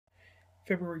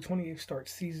February 28th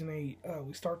starts season 8.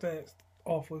 We start that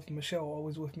off with Michelle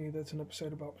Always With Me. That's an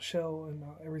episode about Michelle and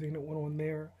everything that went on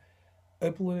there.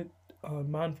 Upload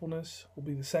Mindfulness will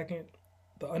be the second.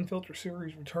 The Unfiltered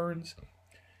series returns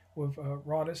with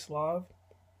Rodis live.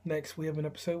 Next, we have an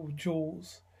episode with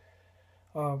Jules.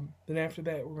 Then after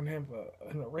that, we're going to have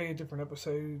an array of different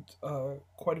episodes,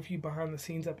 quite a few behind the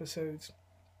scenes episodes,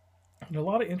 and a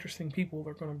lot of interesting people that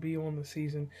are going to be on the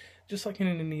season, just like in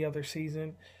any other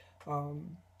season.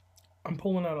 I'm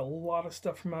pulling out a lot of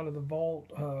stuff from out of the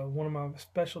vault. One of my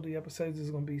specialty episodes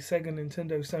is going to be Sega,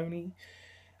 Nintendo, Sony.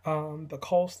 The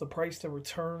cost, the price, the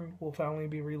return will finally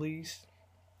be released.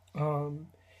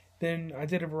 Then I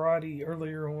did a variety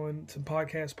earlier on some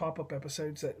podcast pop-up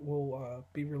episodes that will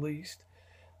be released.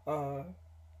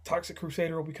 Toxic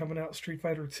Crusader will be coming out, Street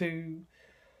Fighter 2.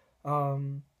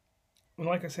 And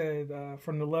like I said,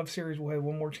 from the Love series, we'll have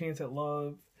One More Chance at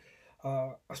Love.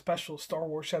 A special Star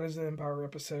Wars Shadows of the Empire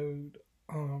episode.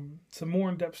 Some more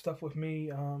in-depth stuff with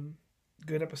me.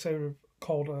 Good episode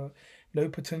called No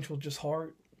Potential, Just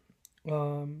Heart.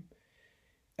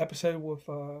 Episode with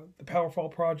the Powerfall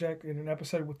Project and an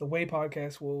episode with the Way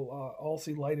podcast will all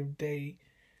see light of day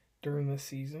during this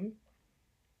season.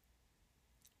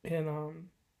 And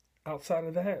outside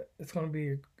of that, it's going to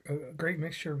be a great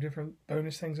mixture of different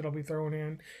bonus things that I'll be throwing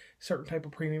in. Certain type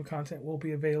of premium content will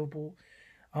be available.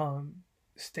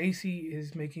 Stacy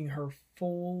is making her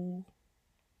full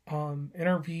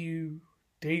interview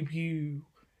debut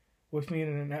with me in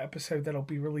an episode that'll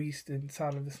be released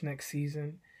inside of this next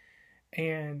season.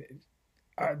 And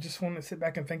I just want to sit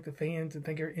back and thank the fans and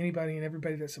thank anybody and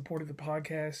everybody that supported the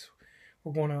podcast.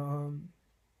 We're going to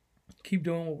keep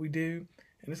doing what we do.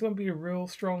 And it's going to be a real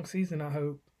strong season, I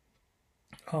hope.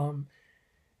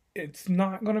 It's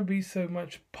not going to be so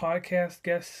much podcast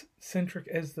guest centric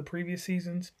as the previous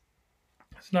seasons.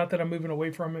 It's not that I'm moving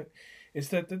away from it. It's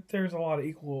that there's a lot of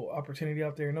equal opportunity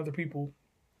out there, and other people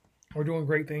are doing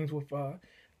great things with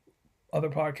other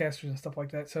podcasters and stuff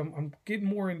like that. So I'm getting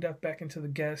more in depth back into the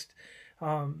guest.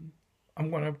 I'm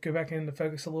going to go back in to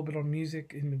focus a little bit on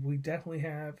music, and we definitely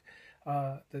have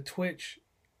the Twitch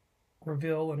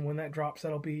reveal, and when that drops,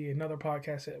 that'll be another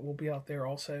podcast that will be out there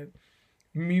also.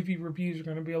 Movie reviews are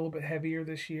going to be a little bit heavier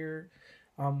this year.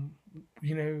 In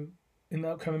the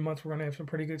upcoming months, we're going to have some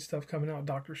pretty good stuff coming out,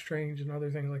 Doctor Strange and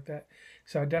other things like that.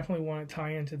 So I definitely want to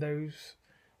tie into those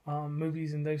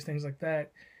movies and those things like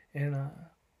that, and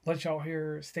let y'all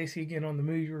hear Stacy again on the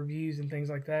movie reviews and things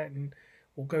like that, and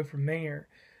we'll go from there.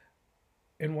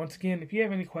 And once again, if you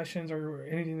have any questions or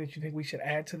anything that you think we should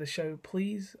add to the show,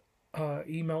 please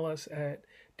email us at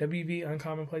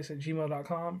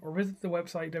wvuncommonplace@gmail.com or visit the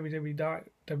website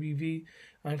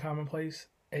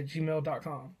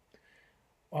www.wvuncommonplace@gmail.com.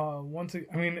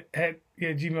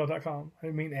 Gmail.com. I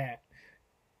mean at.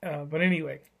 But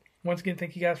anyway, once again,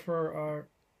 thank you guys for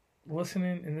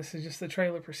listening, and this is just the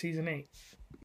trailer for season 8.